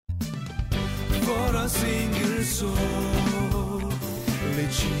for a single soul.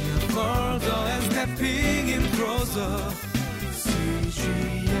 Reaching further and stepping in closer.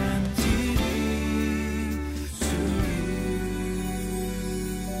 CGN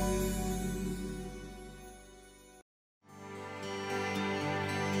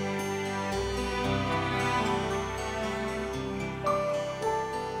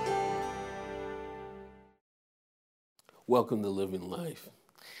Welcome to Living Life.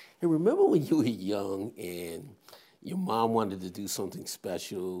 And remember when you were young and your mom wanted to do something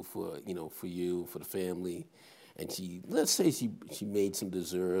special for you, for the family, and let's say she made some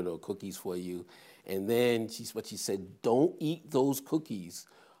dessert or cookies for you, and then she said, don't eat those cookies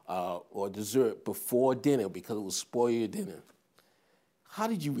or dessert before dinner because it will spoil your dinner. How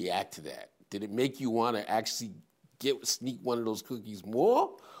did you react to that? Did it make you want to actually sneak one of those cookies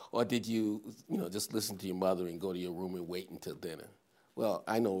more? Or did you just listen to your mother and go to your room and wait until dinner? Well,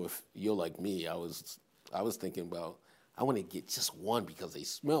 I know if you're like me, I was thinking about, I want to get just one because they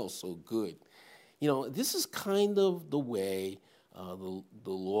smell so good. This is kind of the way the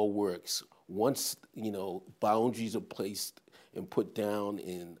law works. Once, boundaries are placed and put down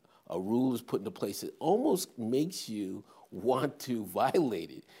and a rule is put into place, it almost makes you want to violate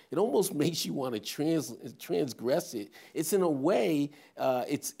it. It almost makes you want to transgress it. It's in a way,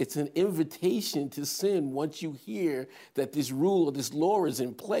 it's an invitation to sin once you hear that this rule or this law is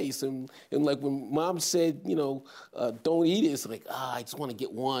in place. And like when Mom said, don't eat it, it's like, I just want to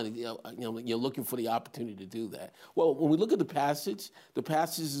get one. You're looking for the opportunity to do that. Well, when we look at the passage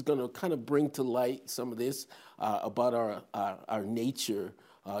is going to kind of bring to light some of this about our nature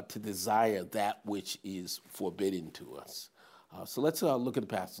to desire that which is forbidden to us. So let's look at the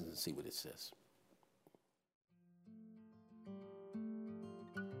passage and see what it says.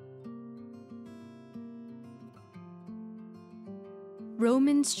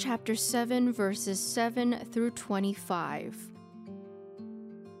 Romans chapter 7, verses 7 through 25.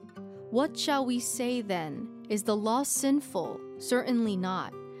 What shall we say then? Is the law sinful? Certainly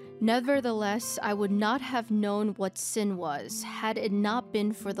not. Nevertheless, I would not have known what sin was, had it not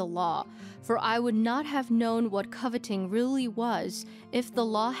been for the law. For I would not have known what coveting really was, if the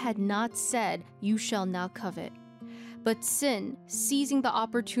law had not said, "You shall not covet." But sin, seizing the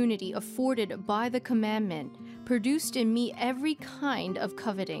opportunity afforded by the commandment, produced in me every kind of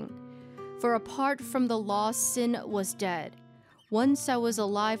coveting. For apart from the law, sin was dead. Once I was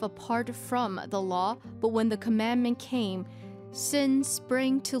alive apart from the law, but when the commandment came, sin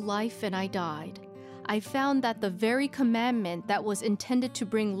sprang to life and I died. I found that the very commandment that was intended to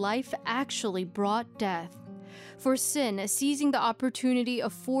bring life actually brought death. For sin, seizing the opportunity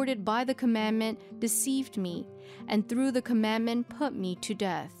afforded by the commandment, deceived me, and through the commandment put me to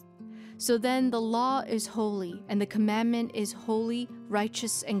death. So then the law is holy, and the commandment is holy,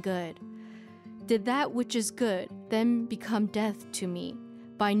 righteous, and good. Did that which is good then become death to me?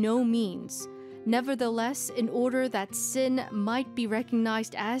 By no means. Nevertheless, in order that sin might be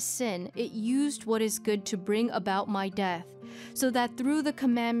recognized as sin, it used what is good to bring about my death, so that through the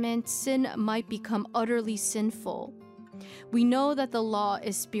commandment sin might become utterly sinful. We know that the law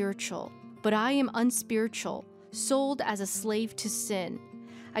is spiritual, but I am unspiritual, sold as a slave to sin.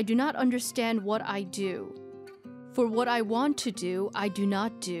 I do not understand what I do. For what I want to do, I do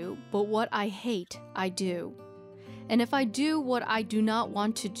not do, but what I hate, I do. And if I do what I do not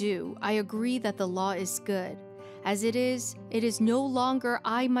want to do, I agree that the law is good. As it is no longer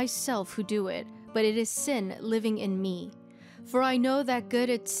I myself who do it, but it is sin living in me. For I know that good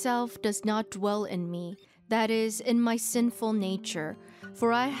itself does not dwell in me, that is, in my sinful nature.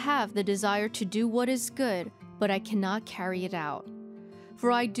 For I have the desire to do what is good, but I cannot carry it out. For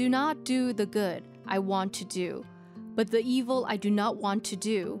I do not do the good I want to do, but the evil I do not want to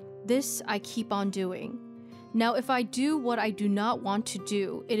do, this I keep on doing. Now if I do what I do not want to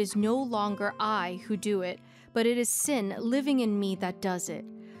do, it is no longer I who do it, but it is sin living in me that does it.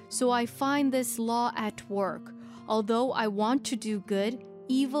 So I find this law at work. Although I want to do good,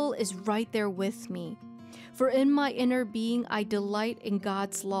 evil is right there with me. For in my inner being I delight in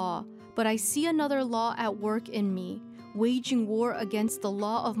God's law, but I see another law at work in me, waging war against the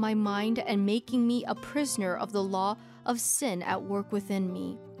law of my mind and making me a prisoner of the law of sin at work within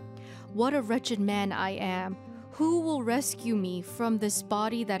me. What a wretched man I am! Who will rescue me from this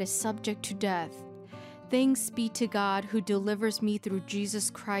body that is subject to death? Thanks be to God who delivers me through Jesus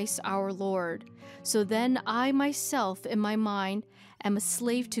Christ our Lord. So then I myself in my mind am a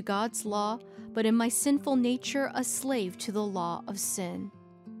slave to God's law, but in my sinful nature a slave to the law of sin.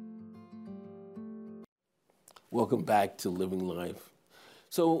 Welcome back to Living Life.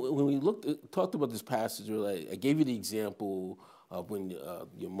 So when we talked about this passage, I gave you the example when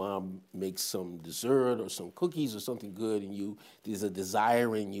your mom makes some dessert or some cookies or something good, and there's a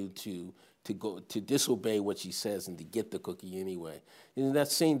desire in you to disobey what she says and to get the cookie anyway. And that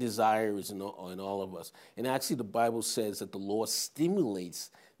same desire is in all of us. And actually the Bible says that the law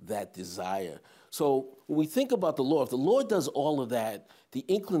stimulates that desire. So when we think about the law, if the Lord does all of that, the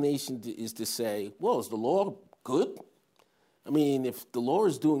inclination is to say, well, is the law good? I mean, if the law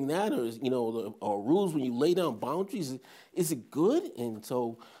is doing that, or rules when you lay down boundaries, is it good? And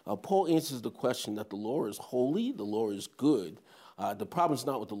so Paul answers the question that the law is holy, the law is good. The problem is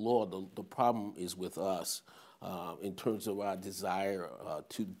not with the law, the problem is with us in terms of our desire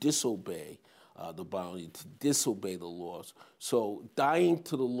to disobey the boundary, to disobey the laws. So dying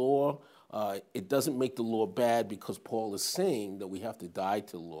to the law, it doesn't make the law bad because Paul is saying that we have to die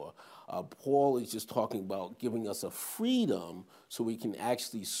to the law. Paul is just talking about giving us a freedom so we can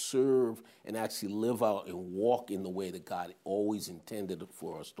actually serve and actually live out and walk in the way that God always intended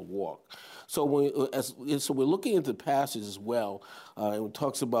for us to walk. So we're looking at the passage as well, and it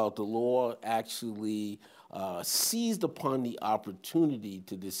talks about the law actually seized upon the opportunity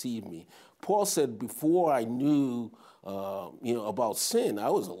to deceive me. Paul said, before I knew about sin, I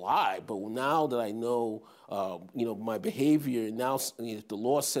was alive, but now that I know my behavior, now if the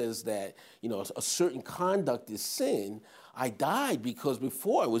law says that a certain conduct is sin, I died because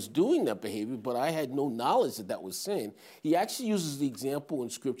before I was doing that behavior, but I had no knowledge that was sin. He actually uses the example in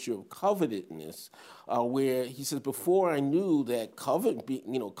Scripture of covetousness, where he says, before I knew that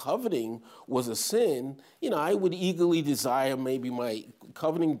coveting was a sin, I would eagerly desire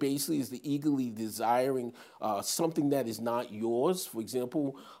coveting basically is the eagerly desiring something that is not yours. For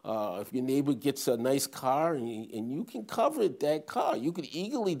example, if your neighbor gets a nice car and you can covet that car, you could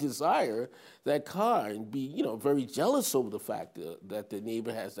eagerly desire that car and be, very jealous over the fact that the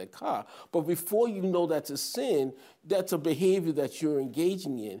neighbor has that car. But before you know that's a sin, that's a behavior that you're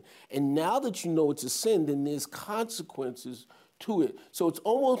engaging in. And now that you know it's a sin, then there's consequences to it. So it's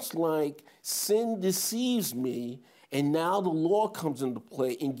almost like sin deceives me, and now the law comes into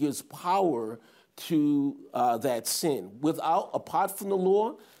play and gives power to that sin. Apart from the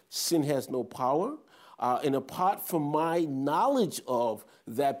law, sin has no power. And apart from my knowledge of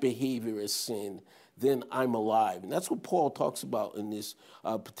that behavior as sin, then I'm alive. And that's what Paul talks about in this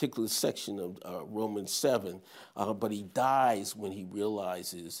particular section of Romans 7. But he dies when he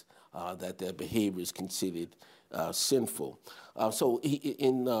realizes that behavior is considered sinful. So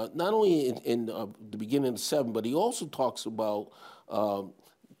not only in the beginning of 7, but he also talks about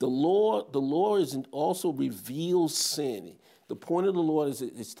the law. The law also reveals sin. The point of the law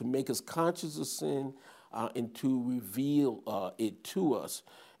is to make us conscious of sin and to reveal it to us.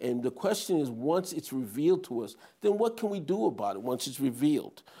 And the question is, once it's revealed to us, then what can we do about it once it's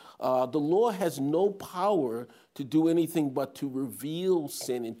revealed? The law has no power to do anything but to reveal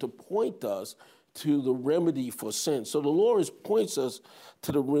sin and to point us to the remedy for sin. So the law points us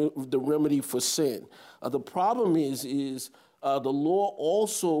to the remedy for sin. The problem is the law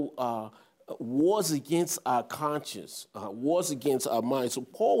also wars against our conscience, wars against our mind. So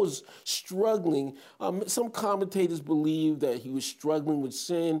Paul was struggling. Some commentators believe that he was struggling with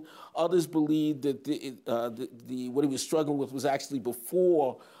sin. Others believe that what he was struggling with was actually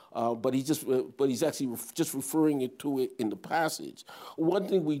before, but he's actually just referring to it in the passage. One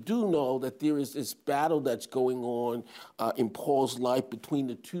thing we do know that there is this battle that's going on in Paul's life between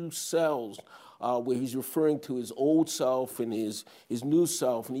the two selves, where he's referring to his old self and his new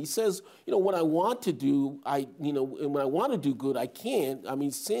self. And he says, when I want to do, and when I want to do good, I can't. I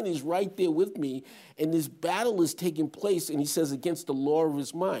mean, sin is right there with me, and this battle is taking place, and he says, against the law of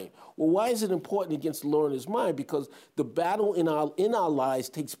his mind. Well, why is it important against the law of his mind? Because the battle in our lives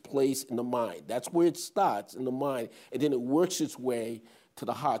takes place in the mind. That's where it starts, in the mind, and then it works its way to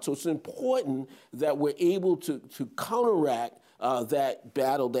the heart. So it's important that we're able to counteract that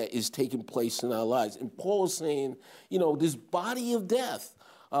battle that is taking place in our lives. And Paul is saying, this body of death,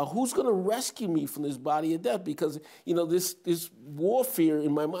 who's going to rescue me from this body of death? Because, this warfare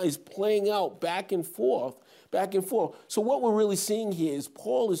in my mind is playing out back and forth. So what we're really seeing here is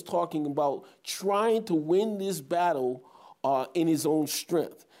Paul is talking about trying to win this battle in his own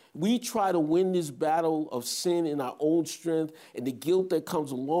strength. We try to win this battle of sin in our own strength and the guilt that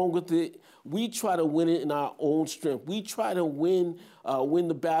comes along with it. We try to win it in our own strength. We try to win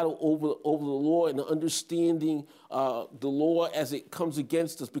the battle over the law and understanding the law as it comes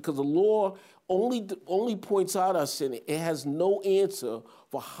against us, because the law only points out our sin. It has no answer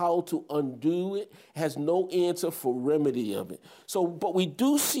for how to undo it. It has no answer for remedy of it. So, but we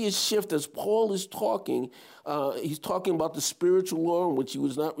do see a shift as Paul is talking. He's talking about the spiritual law in which he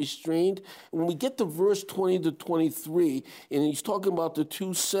was not restrained. When we get to verse 20 to 23, and he's talking about the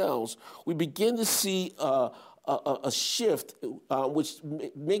two cells, we begin to see a shift which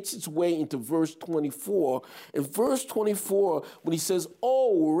makes its way into verse 24. In verse 24, when he says,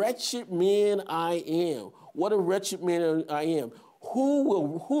 "Oh, wretched man I am." What a wretched man I am. Who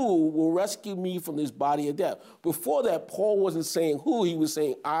will rescue me from this body of death? Before that, Paul wasn't saying who, he was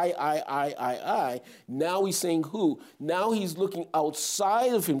saying I. Now he's saying who. Now he's looking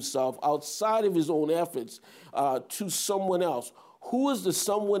outside of himself, outside of his own efforts, to someone else. Who is the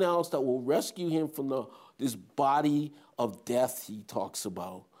someone else that will rescue him from this body of death he talks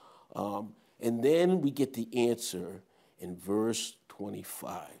about? And then we get the answer in verse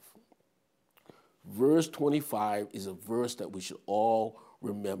 25. Verse 25 is a verse that we should all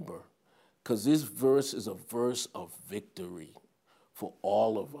remember, because this verse is a verse of victory for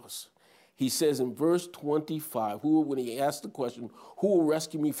all of us. He says in verse 25, when he asks the question, who will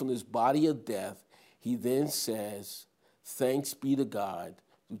rescue me from this body of death? He then says, thanks be to God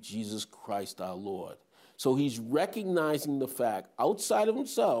through Jesus Christ our Lord. So he's recognizing the fact outside of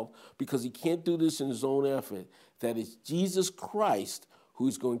himself, because he can't do this in his own effort, that it's Jesus Christ who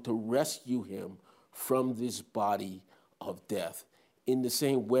is going to rescue him from this body of death. In the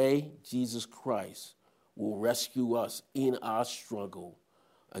same way, Jesus Christ will rescue us in our struggle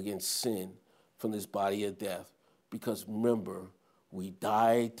against sin from this body of death. Because remember, we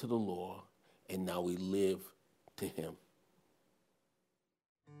died to the law and now we live to him.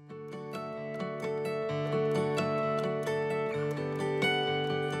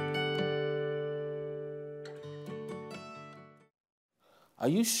 Are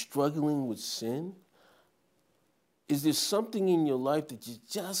you struggling with sin? Is there something in your life that you're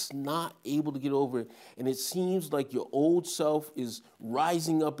just not able to get over, and it seems like your old self is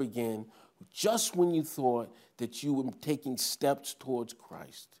rising up again just when you thought that you were taking steps towards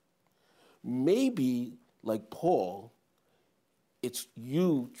Christ? Maybe, like Paul, it's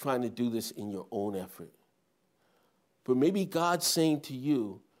you trying to do this in your own effort. But maybe God's saying to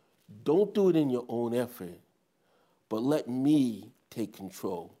you, don't do it in your own effort, but let me take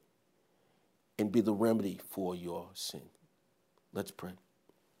control and be the remedy for your sin. Let's pray.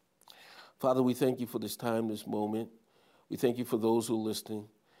 Father, we thank you for this time, this moment. We thank you for those who are listening.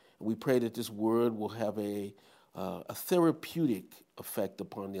 And we pray that this word will have a therapeutic effect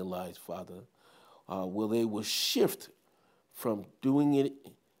upon their lives, Father, where they will shift from doing it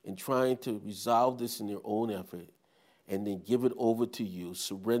and trying to resolve this in their own effort and then give it over to you,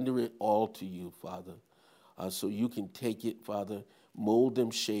 surrender it all to you, Father, so you can take it, Father, mold them,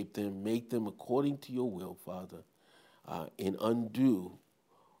 shape them, make them according to your will, Father, and undo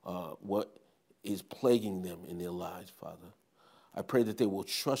what is plaguing them in their lives, Father. I pray that they will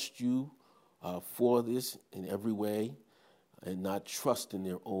trust you for this in every way and not trust in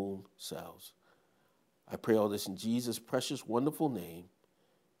their own selves. I pray all this in Jesus' precious, wonderful name.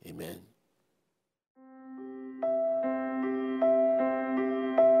 Amen.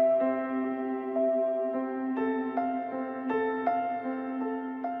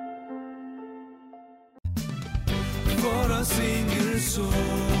 Single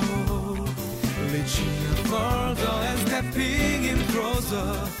soul, reaching further and stepping in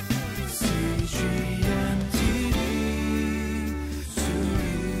closer. CG.